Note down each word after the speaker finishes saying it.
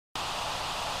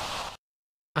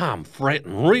I'm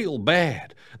fretting real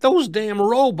bad. Those damn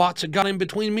robots have got in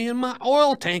between me and my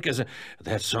oil tankers.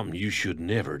 That's something you should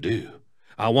never do.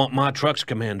 I want my trucks,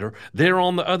 Commander. They're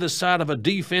on the other side of a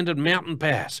defended mountain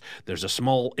pass. There's a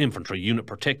small infantry unit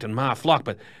protecting my flock,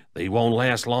 but they won't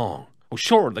last long. Well,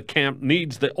 sure, the camp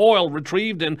needs the oil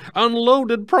retrieved and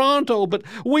unloaded pronto, but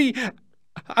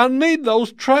I need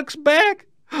those trucks back.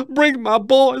 Bring my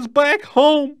boys back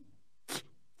home.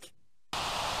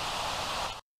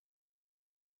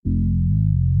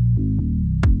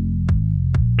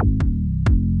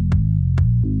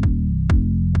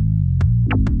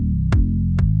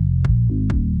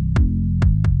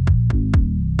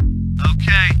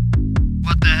 Okay.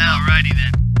 What the hell? Alrighty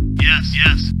then. Yes,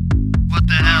 yes. What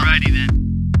the hell? Alrighty then.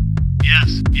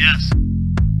 Yes, yes.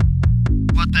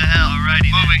 What the hell?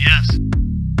 Alrighty then. Moving. Yes.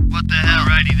 What the hell?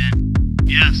 Alrighty then.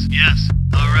 Yes, yes.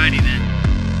 Alrighty then.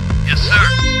 Yes, sir.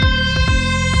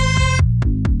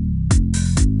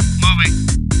 Moving.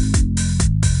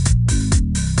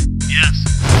 Yes.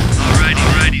 Alrighty,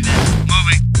 alrighty then.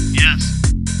 Moving. Yes.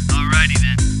 Alrighty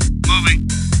then. Moving.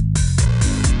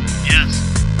 Yes.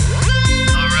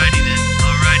 Alrighty then.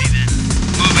 Alrighty then.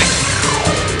 Moving.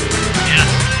 Yes.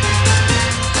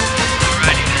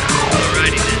 Alrighty then.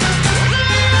 Alrighty then.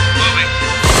 Moving.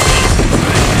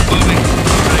 Moving.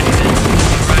 Alrighty then.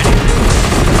 Alrighty then.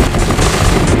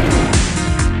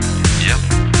 Yep.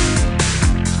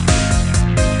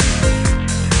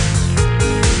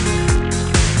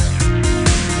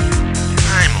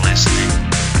 I'm listening.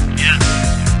 Yes.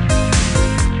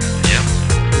 Yep.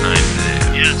 I'm there.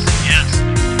 Yes, yes.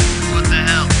 What the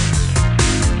hell?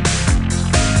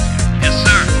 Yes,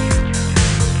 sir.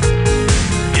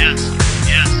 Yes,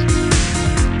 yes.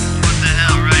 What the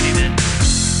hell? Righty then.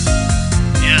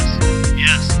 Yes,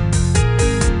 yes.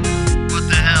 What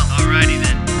the hell? Alrighty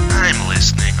then. I'm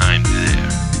listening. I'm there.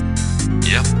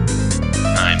 Yep.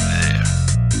 I'm there.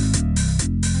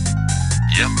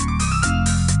 Yep.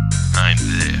 I'm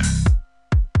there.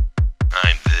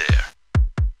 I'm there.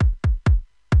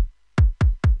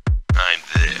 I'm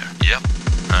there. Yep.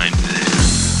 I'm there.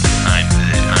 I'm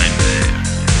there. I'm there.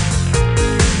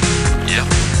 Yep.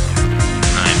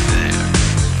 I'm there.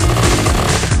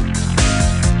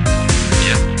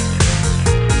 Yep.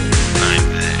 I'm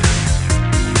there.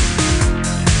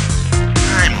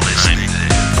 I'm listening.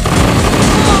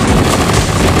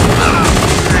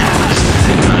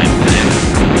 I'm there.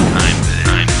 I'm there.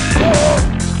 I'm there.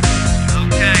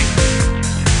 Okay.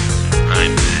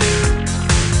 I'm there.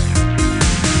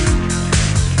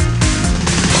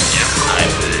 Yep,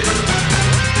 I'm there.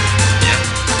 Yep.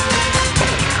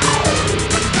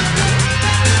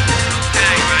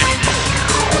 Okay, righty then.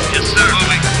 Yes, sir.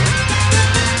 Moving.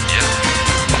 Yep.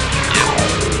 Yep.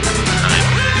 I'm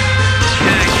there.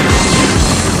 Okay.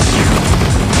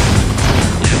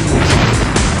 Yep.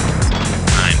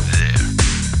 I'm there.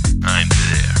 I'm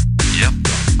there. Yep.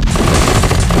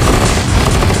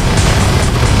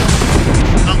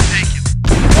 I'll take it.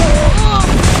 I'll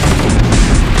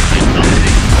take it. I'll take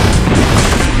it. I'm there.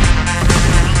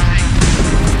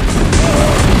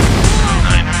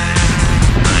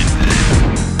 I'm there.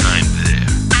 I'm there.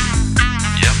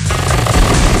 Yep.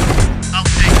 I'll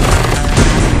take it. Yep. I'll take it.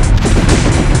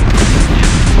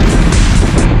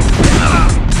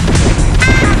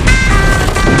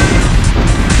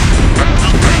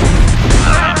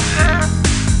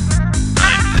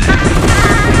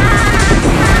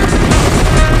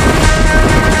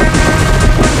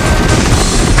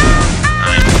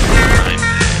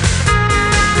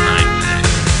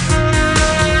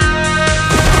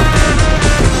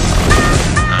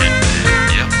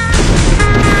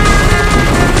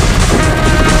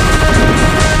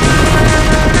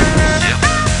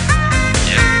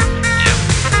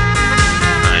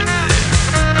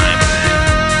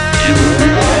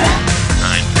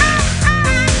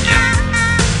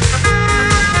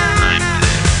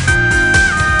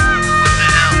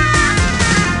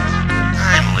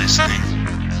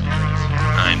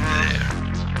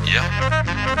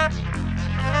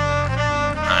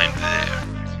 I'm there.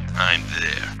 I'm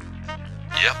there.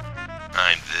 Yep.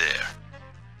 I'm there.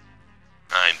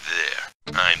 I'm there.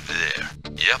 I'm there.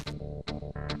 Yep.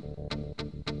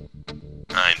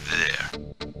 I'm there.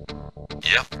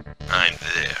 Yep. I'm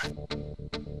there.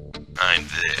 I'm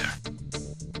there.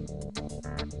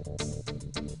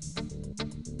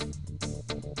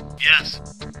 Yes.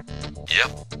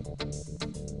 Yep.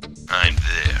 I'm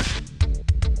there.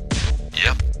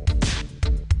 Yep.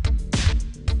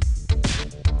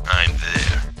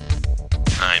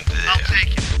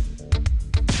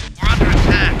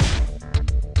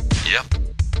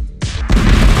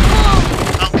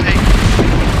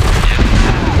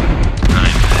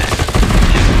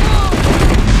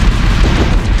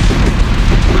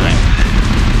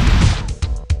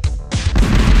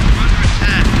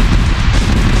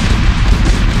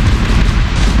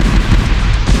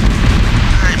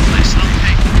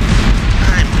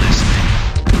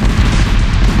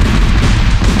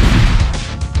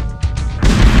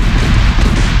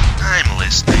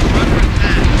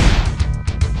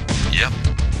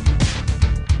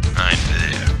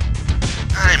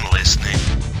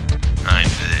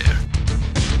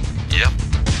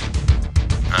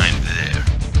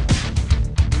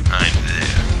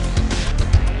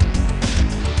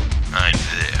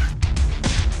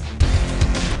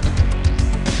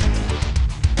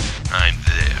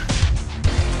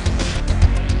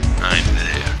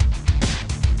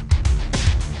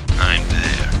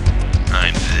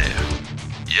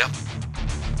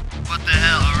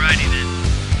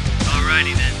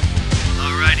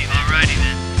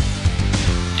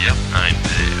 Yep, I'm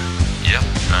there. Yep,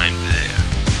 I'm there.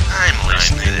 I'm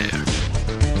listening. I'm there.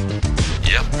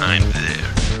 Yep, I'm there.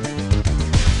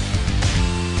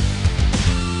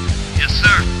 Yes,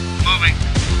 sir. Moving.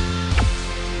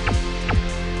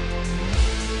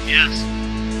 Yes.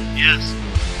 Yes.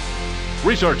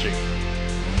 Researching.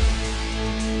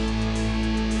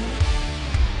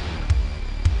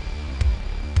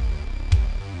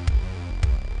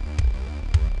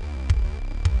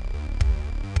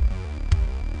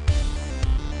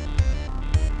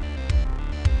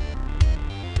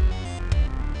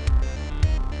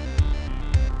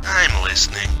 I'm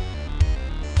listening.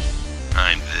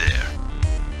 I'm there.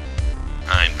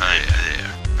 I'm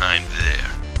there. I'm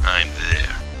there. I'm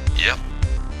there. Yep.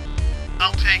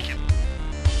 I'll take it.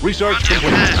 Research Yep,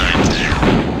 complete. I'm there.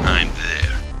 I'm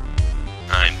there.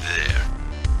 I'm there.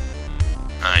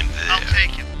 I'm there. I'll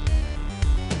take it.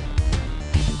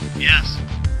 Yes.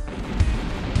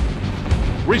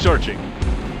 Researching.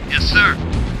 Yes, sir.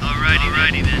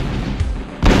 Alrighty then.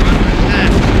 We're under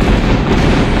attack.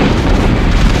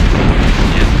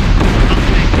 Yep. I'll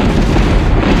take it.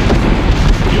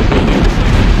 New building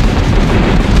complete.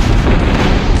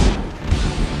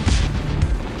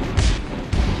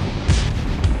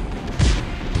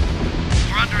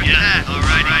 We're under attack.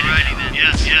 Alrighty then.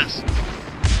 Yes.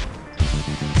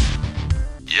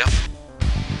 Yep.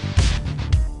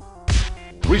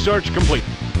 Research complete.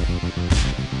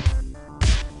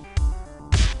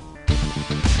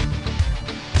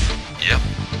 Yep.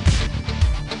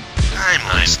 I'm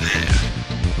listening.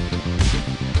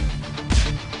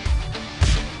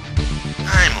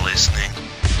 I'm listening.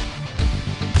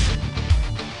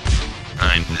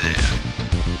 I'm there.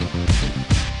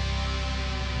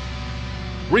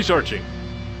 Researching.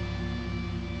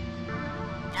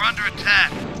 We're under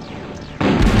attack.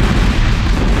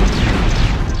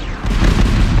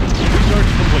 Research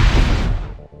complete.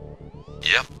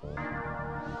 Yep.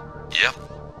 Yep.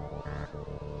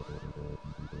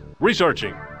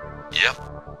 Researching. Yep.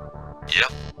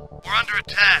 Yep. We're under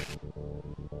attack.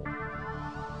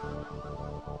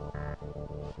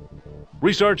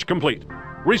 Research complete.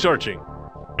 Researching.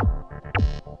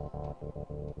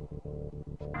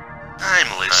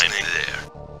 I'm listening. I'm there.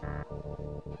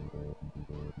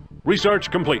 Research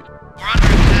complete. We're under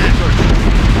attack.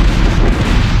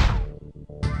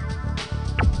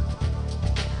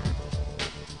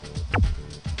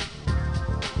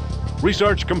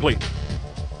 Research complete.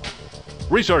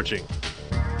 Researching.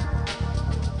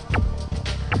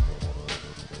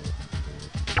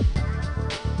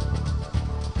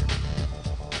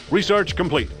 Research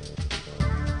complete.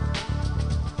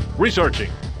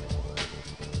 Researching.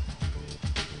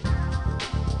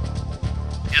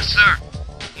 Yes, sir.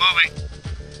 Moving.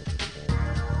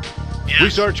 Yes.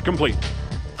 Research complete.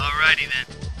 Alrighty then.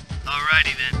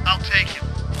 I'll take it.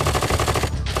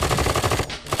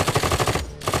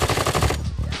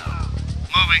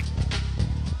 Moving.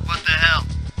 What the hell?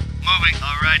 Moving.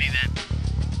 Alrighty then.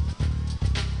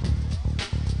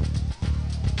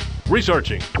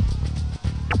 Researching.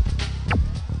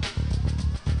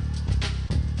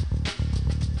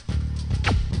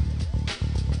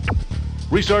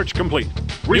 Research complete.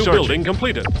 New building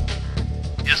completed.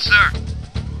 Yes, sir.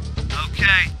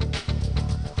 Okay.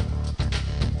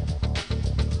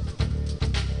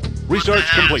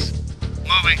 Research complete.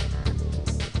 Moving.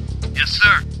 Yes,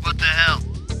 sir. What the hell?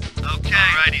 Okay.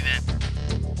 Alrighty then.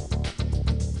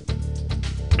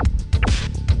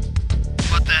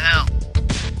 What the hell?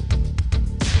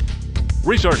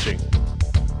 Researching.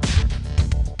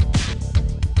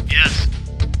 Yes.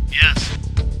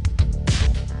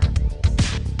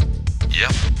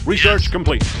 Yep. Research Yes.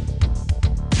 complete.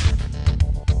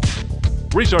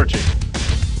 Researching.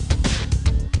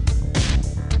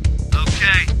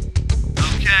 Okay.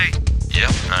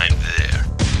 Yep, I'm there.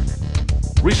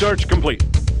 Research complete.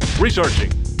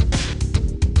 Researching.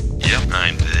 Yep,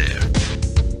 I'm there.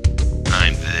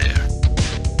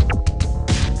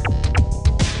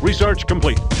 Research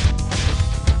complete.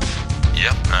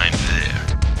 Yep, I'm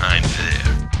there. I'm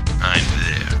there.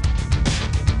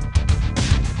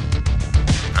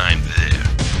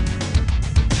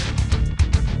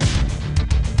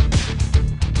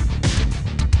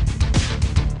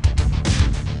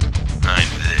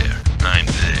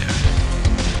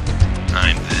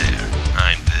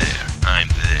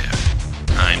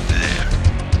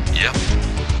 Yep.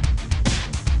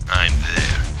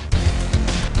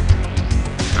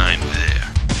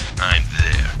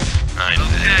 I'm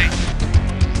there.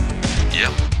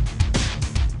 Yep.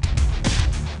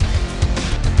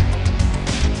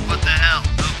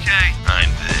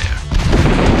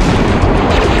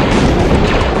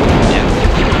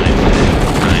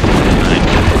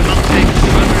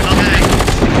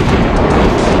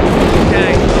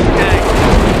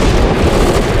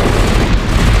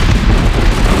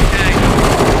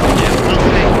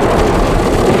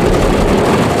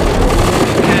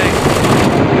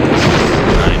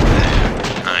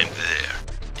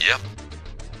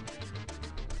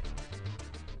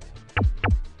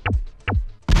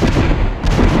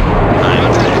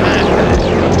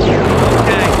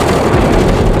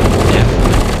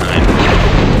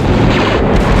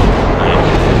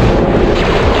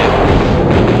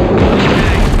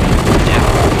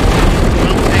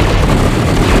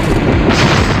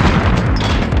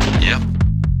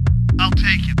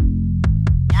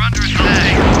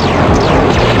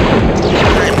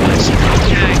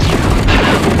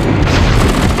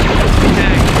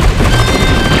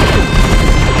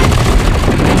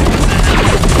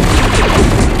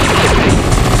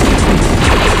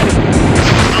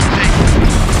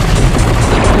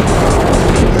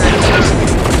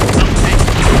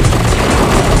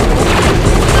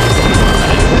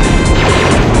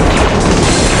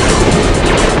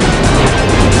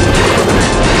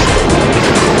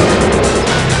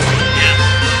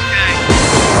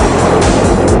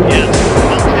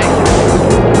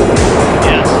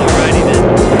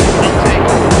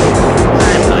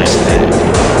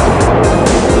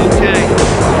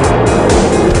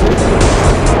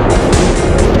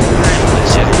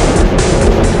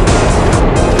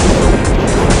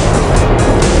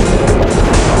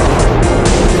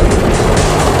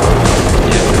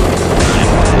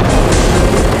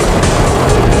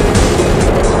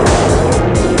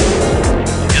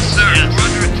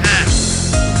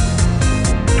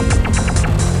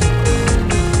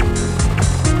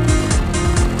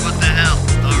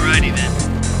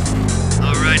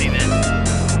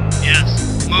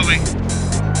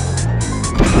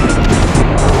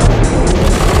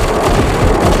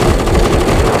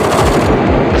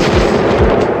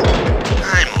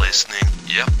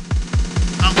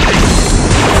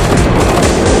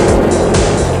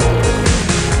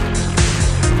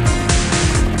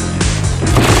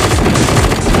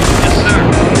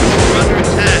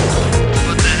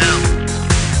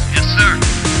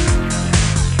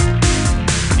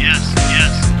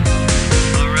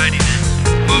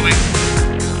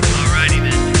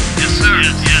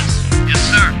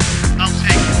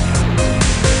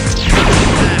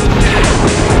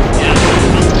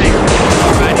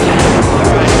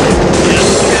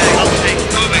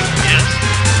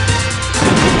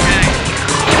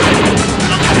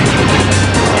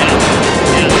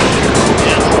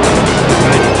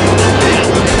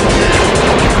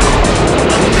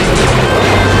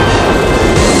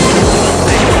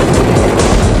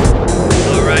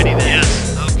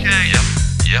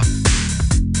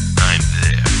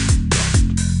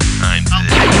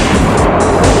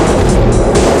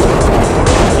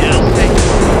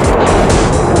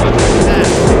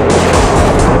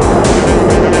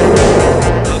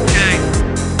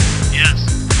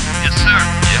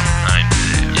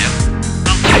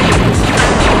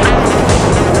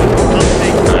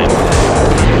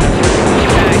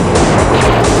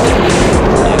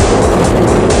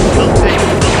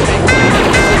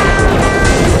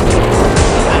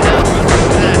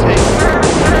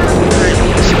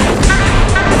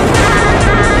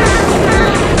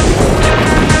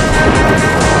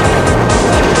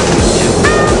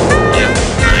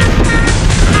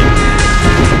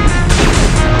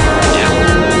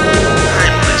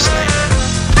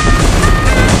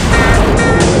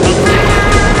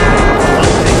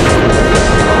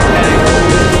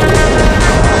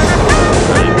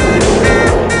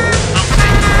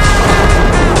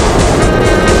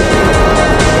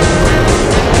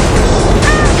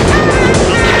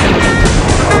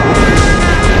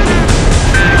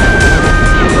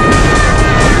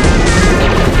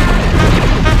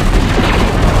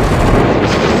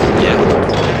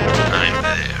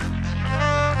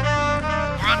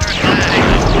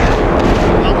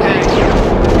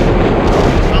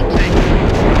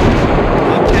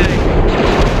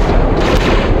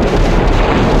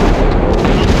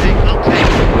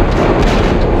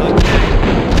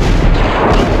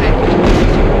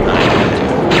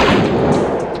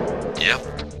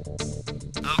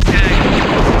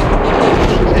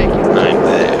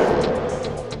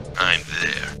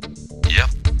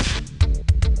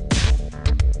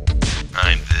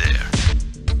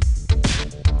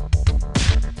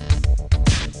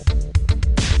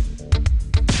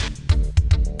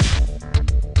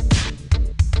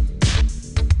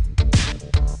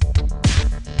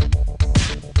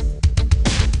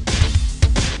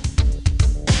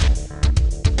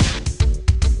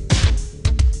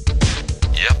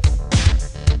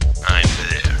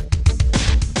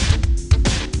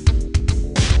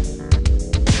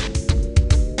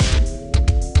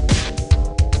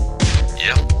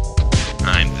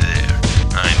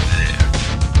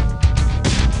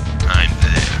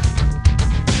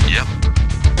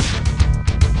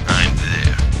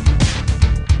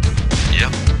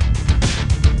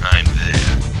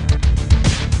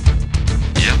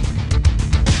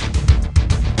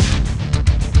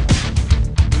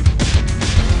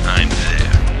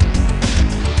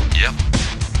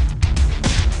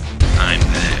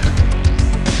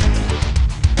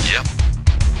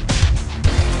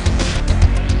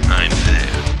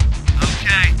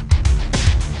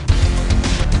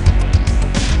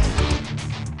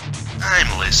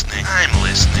 listening. I'm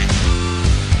listening.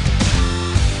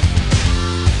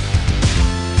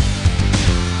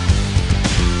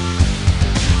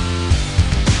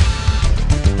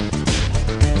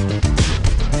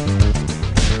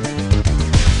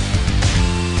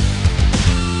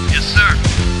 Yes, sir.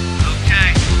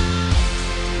 Okay.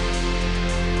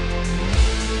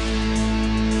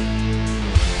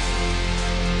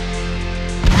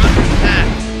 Front and back.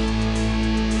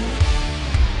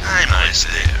 I'm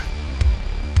listening.